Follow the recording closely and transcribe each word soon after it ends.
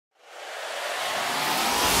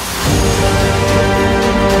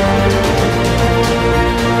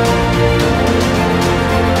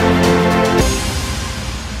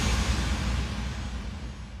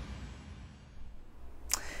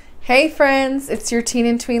Hey friends, it's your teen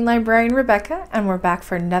and tween librarian Rebecca, and we're back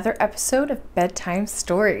for another episode of Bedtime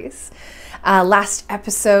Stories. Last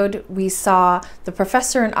episode, we saw the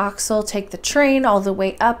professor and Axel take the train all the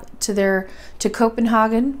way up to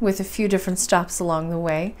Copenhagen with a few different stops along the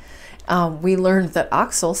way. We learned that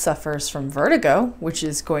Axel suffers from vertigo, which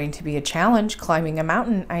is going to be a challenge climbing a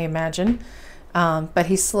mountain, I imagine. But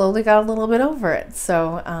he slowly got a little bit over it.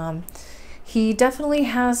 So he definitely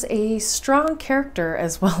has a strong character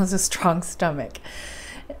as well as a strong stomach.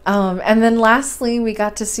 And then lastly, we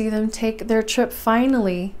got to see them take their trip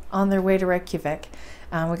finally on their way to Reykjavik.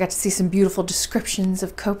 We got to see some beautiful descriptions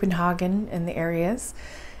of Copenhagen and the areas.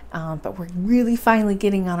 But we're really finally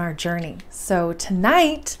getting on our journey. So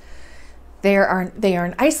tonight, they are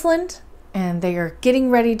in Iceland, and they are getting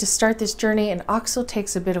ready to start this journey, and Axel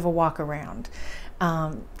takes a bit of a walk around.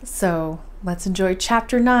 So let's enjoy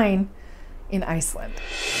Chapter 9 in Iceland.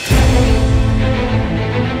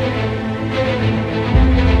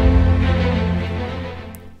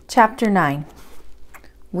 Chapter 9.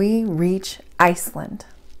 We reach Iceland.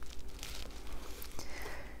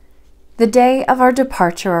 The day of our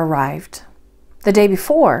departure arrived. The day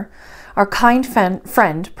before, our kind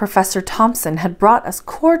friend, Professor Thompson, had brought us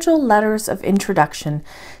cordial letters of introduction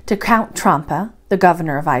to Count Trampa, the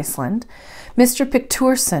governor of Iceland, Mr.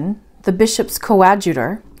 Picturson, the bishop's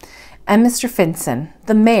coadjutor, and Mr. Finson,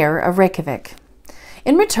 the mayor of Reykjavik.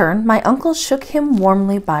 In return, my uncle shook him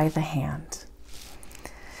warmly by the hand.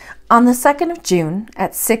 On the 2nd of June,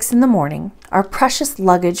 at 6 in the morning, our precious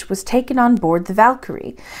luggage was taken on board the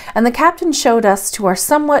Valkyrie, and the captain showed us to our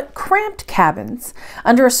somewhat cramped cabins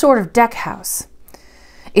under a sort of deck house.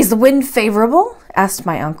 "Is the wind favorable?" asked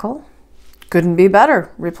my uncle. "Couldn't be better,"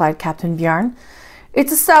 replied Captain Bjarn.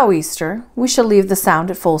 "It's a sou'easter. We shall leave the Sound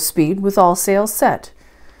at full speed with all sails set."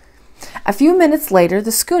 A few minutes later,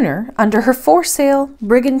 the schooner, under her foresail,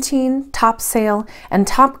 brigantine, topsail, and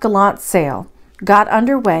topgallant sail, got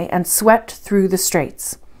under way and swept through the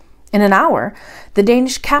straits. In an hour, the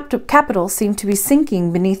Danish capital seemed to be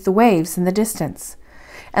sinking beneath the waves in the distance,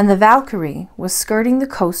 and the Valkyrie was skirting the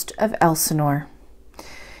coast of Elsinore.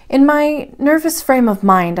 In my nervous frame of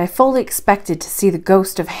mind, I fully expected to see the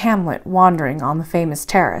ghost of Hamlet wandering on the famous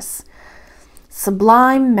terrace.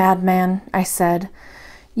 "Sublime madman," I said,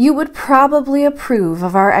 "you would probably approve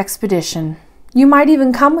of our expedition. You might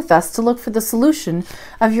even come with us to look for the solution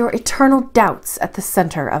of your eternal doubts at the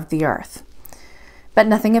center of the earth." But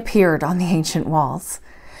nothing appeared on the ancient walls.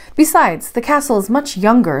 Besides, the castle is much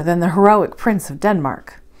younger than the heroic Prince of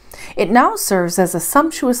Denmark. It now serves as a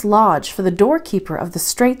sumptuous lodge for the doorkeeper of the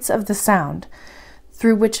Straits of the Sound,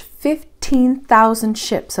 through which 15,000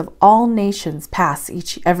 ships of all nations pass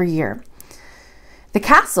every year. The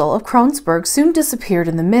castle of Kronsberg soon disappeared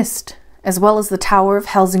in the mist, as well as the Tower of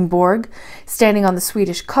Helsingborg, standing on the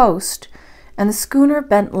Swedish coast, and the schooner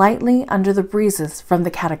bent lightly under the breezes from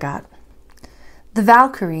the Kattegat. The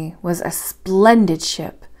Valkyrie was a splendid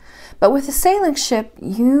ship, but with a sailing ship,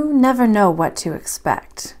 you never know what to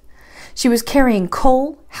expect. She was carrying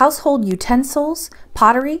coal, household utensils,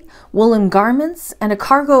 pottery, woolen garments, and a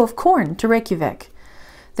cargo of corn to Reykjavik.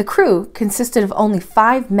 The crew consisted of only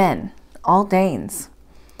 5 men, all Danes.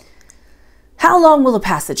 "How long will the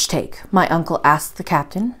passage take?" my uncle asked the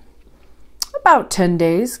captain. "About 10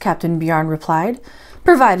 days, Captain Bjarn replied,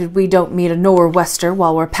 "provided we don't meet a nor'wester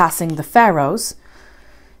while we're passing the Faroes."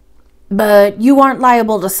 "But you aren't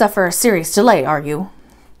liable to suffer a serious delay, are you?"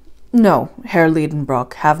 "No, Herr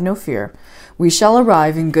Liedenbrock, have no fear. We shall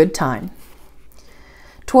arrive in good time."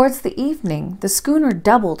 Towards the evening, the schooner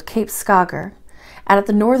doubled Cape Skager, and at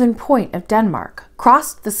the northern point of Denmark,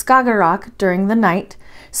 crossed the Skagerrak during the night,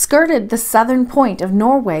 skirted the southern point of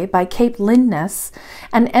Norway by Cape Lindness,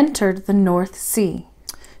 and entered the North Sea.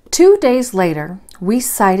 2 days later, we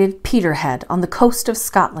sighted Peterhead on the coast of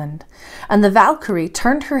Scotland, and the Valkyrie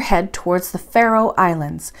turned her head towards the Faroe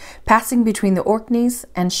Islands, passing between the Orkneys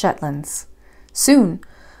and Shetlands. Soon,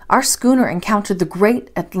 our schooner encountered the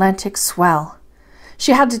great Atlantic swell.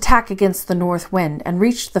 She had to tack against the north wind and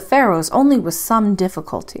reached the Faroes only with some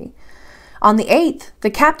difficulty. On the 8th, the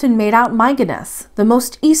captain made out Mygines, the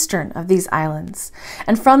most eastern of these islands,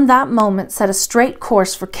 and from that moment set a straight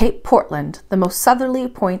course for Cape Portland, the most southerly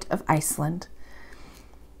point of Iceland.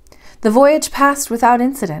 The voyage passed without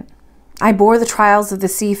incident. I bore the trials of the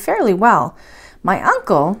sea fairly well. My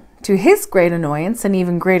uncle, to his great annoyance and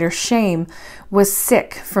even greater shame, was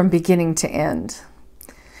sick from beginning to end.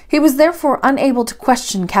 He was therefore unable to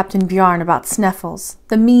question Captain Bjarn about Sneffels,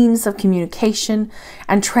 the means of communication,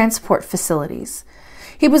 and transport facilities.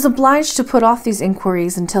 He was obliged to put off these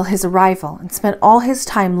inquiries until his arrival, and spent all his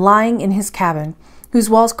time lying in his cabin, whose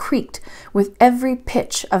walls creaked with every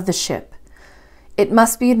pitch of the ship. It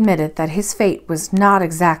must be admitted that his fate was not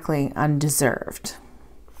exactly undeserved.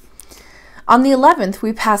 On the 11th,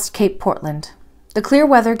 we passed Cape Portland. The clear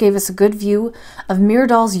weather gave us a good view of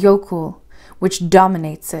Myrdalsjökull, which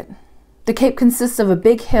dominates it. The cape consists of a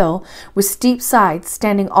big hill with steep sides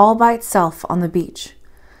standing all by itself on the beach.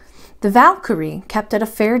 The Valkyrie kept at a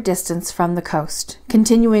fair distance from the coast,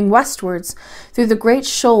 continuing westwards through the great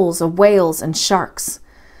shoals of whales and sharks.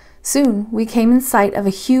 Soon we came in sight of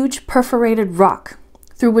a huge perforated rock,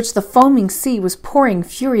 through which the foaming sea was pouring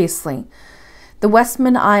furiously. The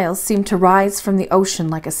Westman Isles seemed to rise from the ocean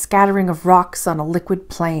like a scattering of rocks on a liquid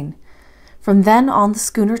plain. From then on the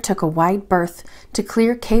schooner took a wide berth to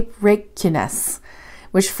clear Cape Reykjavik,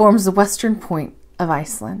 which forms the western point of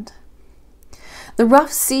Iceland. The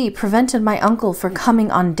rough sea prevented my uncle from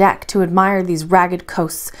coming on deck to admire these ragged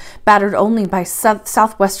coasts, battered only by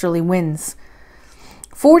southwesterly winds.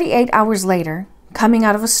 48 hours later, coming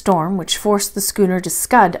out of a storm which forced the schooner to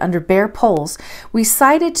scud under bare poles, we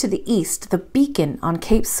sighted to the east the beacon on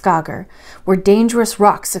Cape Skager, where dangerous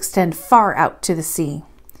rocks extend far out to the sea.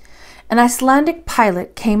 An Icelandic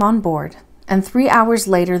pilot came on board, and 3 hours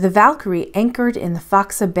later the Valkyrie anchored in the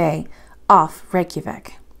Faxa Bay off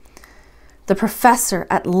Reykjavik. The professor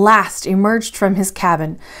at last emerged from his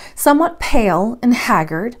cabin, somewhat pale and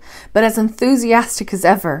haggard, but as enthusiastic as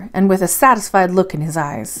ever, and with a satisfied look in his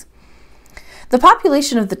eyes. The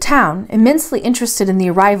population of the town, immensely interested in the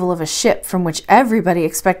arrival of a ship from which everybody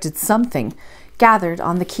expected something, gathered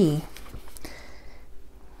on the quay.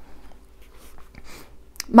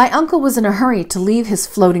 My uncle was in a hurry to leave his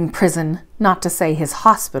floating prison, not to say his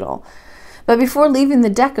hospital. But before leaving the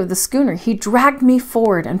deck of the schooner, he dragged me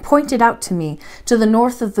forward and pointed out to me, to the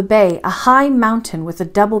north of the bay, a high mountain with a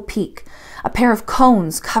double peak, a pair of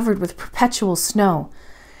cones covered with perpetual snow.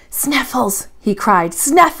 "Sneffels!" he cried.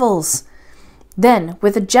 "Sneffels!" Then,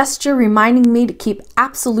 with a gesture reminding me to keep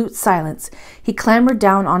absolute silence, he clambered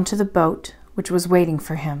down onto the boat, which was waiting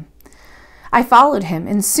for him. I followed him,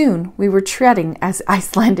 and soon we were treading as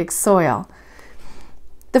Icelandic soil.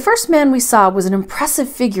 The first man we saw was an impressive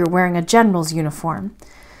figure wearing a general's uniform.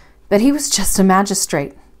 But he was just a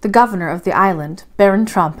magistrate, the governor of the island, Baron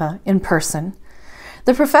Trampa, in person.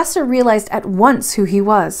 The professor realized at once who he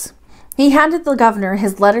was. He handed the governor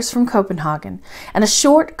his letters from Copenhagen, and a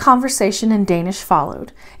short conversation in Danish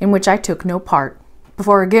followed, in which I took no part,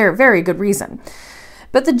 for a very good reason.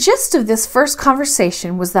 But the gist of this first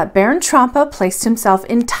conversation was that Baron Trampa placed himself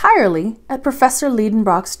entirely at Professor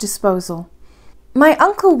Liedenbrock's disposal. My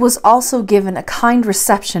uncle was also given a kind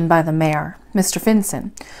reception by the mayor, Mr.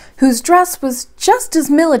 Finson, whose dress was just as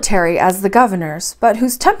military as the governor's, but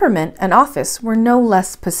whose temperament and office were no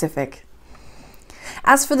less pacific.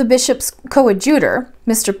 As for the bishop's coadjutor,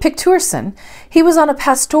 Mr. Picturson, he was on a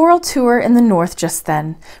pastoral tour in the north just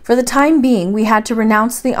then. For the time being, we had to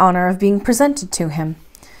renounce the honor of being presented to him.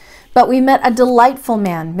 But we met a delightful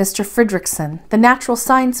man, Mr. Fridriksson, the natural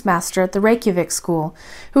science master at the Reykjavik school,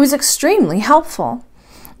 who was extremely helpful.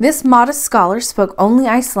 This modest scholar spoke only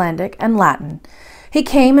Icelandic and Latin. He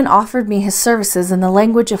came and offered me his services in the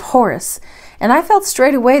language of Horace, and I felt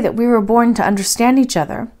straight away that we were born to understand each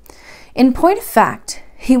other. In point of fact,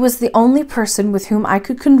 he was the only person with whom I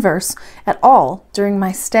could converse at all during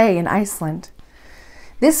my stay in Iceland.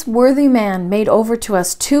 This worthy man made over to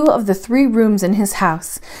us 2 of the 3 rooms in his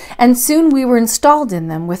house, and soon we were installed in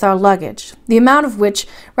them with our luggage, the amount of which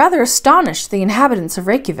rather astonished the inhabitants of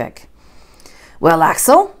Reykjavik. "Well,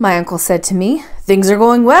 Axel," my uncle said to me, "things are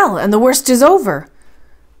going well, and the worst is over."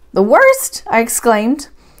 "The worst?" I exclaimed.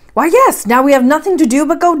 "Why, yes, now we have nothing to do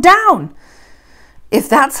but go down." "If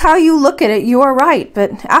that's how you look at it, you are right,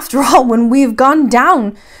 but after all, when we have gone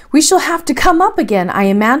down, we shall have to come up again, I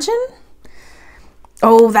imagine?"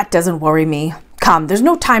 "Oh, that doesn't worry me. Come, there's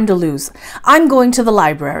no time to lose. I'm going to the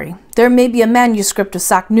library. There may be a manuscript of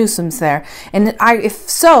Saknussum's there, and if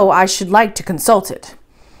so, I should like to consult it."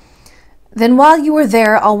 "Then while you are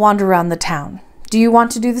there, I'll wander around the town. Do you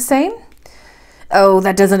want to do the same?" "Oh,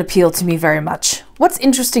 that doesn't appeal to me very much. What's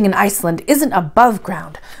interesting in Iceland isn't above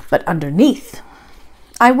ground, but underneath."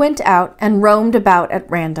 I went out and roamed about at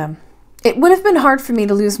random. It would have been hard for me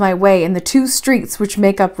to lose my way in the 2 streets which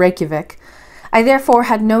make up Reykjavik. I therefore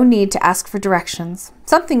had no need to ask for directions,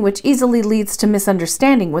 something which easily leads to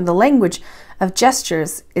misunderstanding when the language of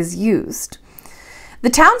gestures is used. The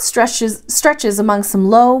town stretches among some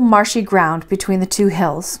low, marshy ground between the 2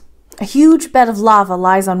 hills. A huge bed of lava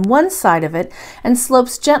lies on one side of it and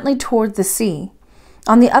slopes gently toward the sea.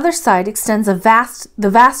 On the other side extends the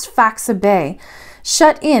vast Faxa Bay,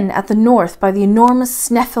 shut in at the north by the enormous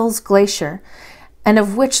Sneffels Glacier, and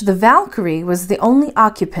of which the Valkyrie was the only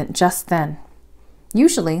occupant just then.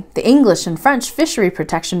 Usually, the English and French fishery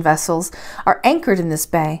protection vessels are anchored in this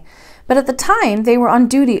bay, but at the time they were on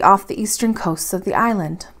duty off the eastern coasts of the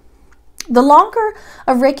island. The longer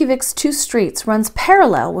of Reykjavik's two streets runs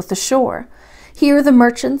parallel with the shore. Here the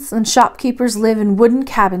merchants and shopkeepers live in wooden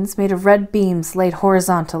cabins made of red beams laid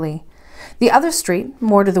horizontally. The other street,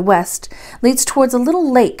 more to the west, leads towards a little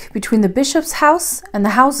lake between the bishop's house and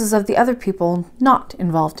the houses of the other people not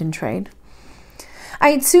involved in trade. I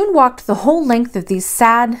had soon walked the whole length of these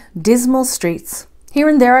sad, dismal streets. Here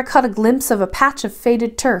and there I caught a glimpse of a patch of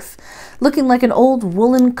faded turf, looking like an old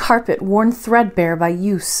woolen carpet worn threadbare by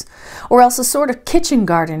use, or else a sort of kitchen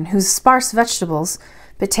garden whose sparse vegetables,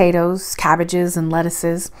 potatoes, cabbages, and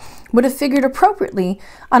lettuces, would have figured appropriately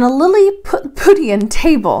on a Lilliputian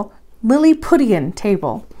table.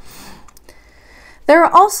 There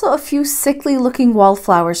are also a few sickly-looking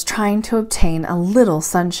wallflowers trying to obtain a little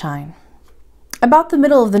sunshine. About the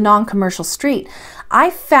middle of the non-commercial street, I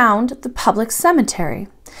found the public cemetery,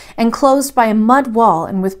 enclosed by a mud wall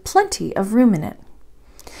and with plenty of room in it.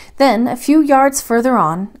 Then, a few yards further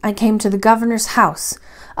on, I came to the governor's house,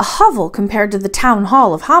 a hovel compared to the town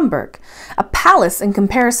hall of Hamburg, a palace in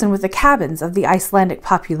comparison with the cabins of the Icelandic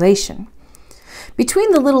population.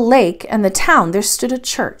 Between the little lake and the town there stood a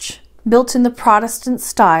church, built in the Protestant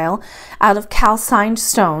style out of calcined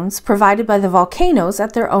stones provided by the volcanoes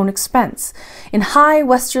at their own expense. In high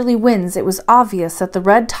westerly winds it was obvious that the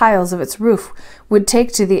red tiles of its roof would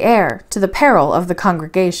take to the air, to the peril of the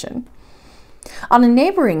congregation. On a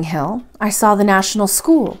neighboring hill I saw the National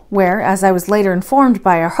School, where, as I was later informed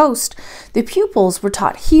by our host, the pupils were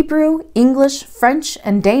taught Hebrew, English, French,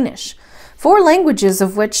 and Danish, 4 languages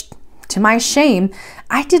of which, to my shame,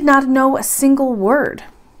 I did not know a single word.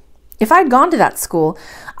 If I'd gone to that school,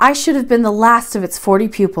 I should have been the last of its 40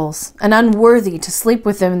 pupils, and unworthy to sleep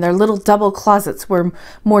with them in their little double closets where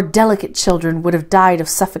more delicate children would have died of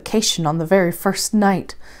suffocation on the very first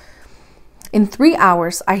night. In 3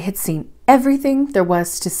 hours I had seen everything there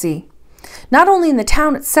was to see, not only in the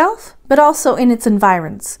town itself, but also in its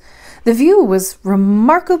environs. The view was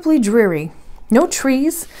remarkably dreary, no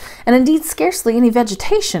trees, and indeed scarcely any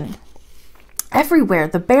vegetation. Everywhere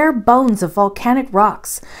the bare bones of volcanic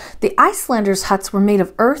rocks. The Icelanders' huts were made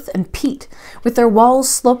of earth and peat, with their walls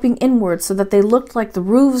sloping inward so that they looked like the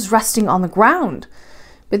roofs resting on the ground.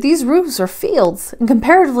 But these roofs are fields, and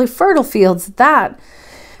comparatively fertile fields at that.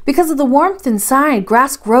 Because of the warmth inside,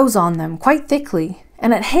 grass grows on them quite thickly,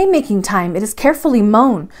 and at haymaking time it is carefully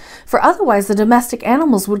mown, for otherwise the domestic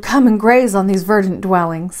animals would come and graze on these verdant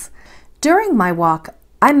dwellings. During my walk,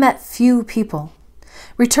 I met few people.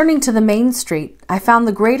 Returning to the main street, I found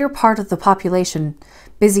the greater part of the population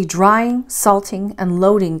busy drying, salting, and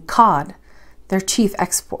loading cod, their chief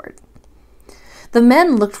export. The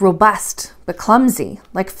men looked robust, but clumsy,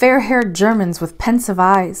 like fair-haired Germans with pensive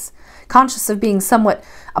eyes, conscious of being somewhat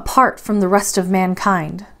apart from the rest of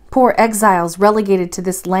mankind, poor exiles relegated to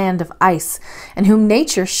this land of ice, and whom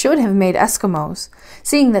nature should have made Eskimos,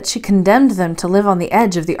 seeing that she condemned them to live on the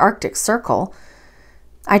edge of the Arctic Circle.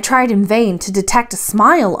 I tried in vain to detect a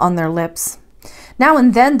smile on their lips. Now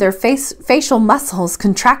and then their facial muscles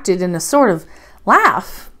contracted in a sort of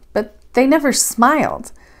laugh, but they never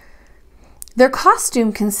smiled. Their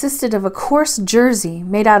costume consisted of a coarse jersey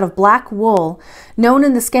made out of black wool, known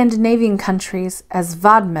in the Scandinavian countries as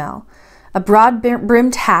vadmel, a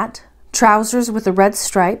broad-brimmed hat, trousers with a red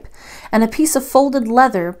stripe, and a piece of folded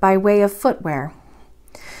leather by way of footwear.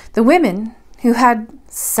 The women, who had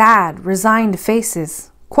sad, resigned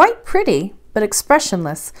faces, quite pretty, but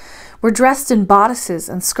expressionless, were dressed in bodices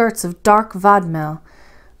and skirts of dark vadmel.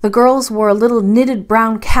 The girls wore a little knitted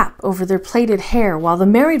brown cap over their plaited hair, while the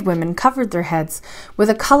married women covered their heads with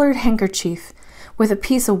a colored handkerchief with a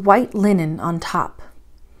piece of white linen on top.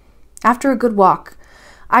 After a good walk,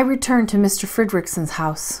 I returned to Mr. Fridrikson's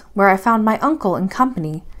house, where I found my uncle in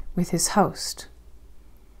company with his host.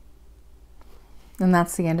 And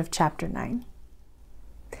that's the end of chapter 9.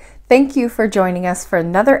 Thank you for joining us for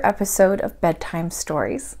another episode of Bedtime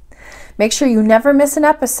Stories. Make sure you never miss an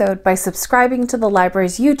episode by subscribing to the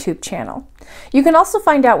library's YouTube channel. You can also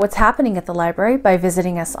find out what's happening at the library by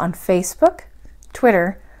visiting us on Facebook,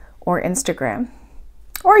 Twitter, or Instagram.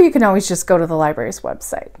 Or you can always just go to the library's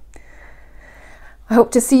website. I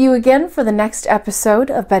hope to see you again for the next episode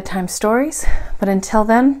of Bedtime Stories, but until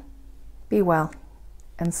then, be well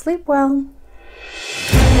and sleep well.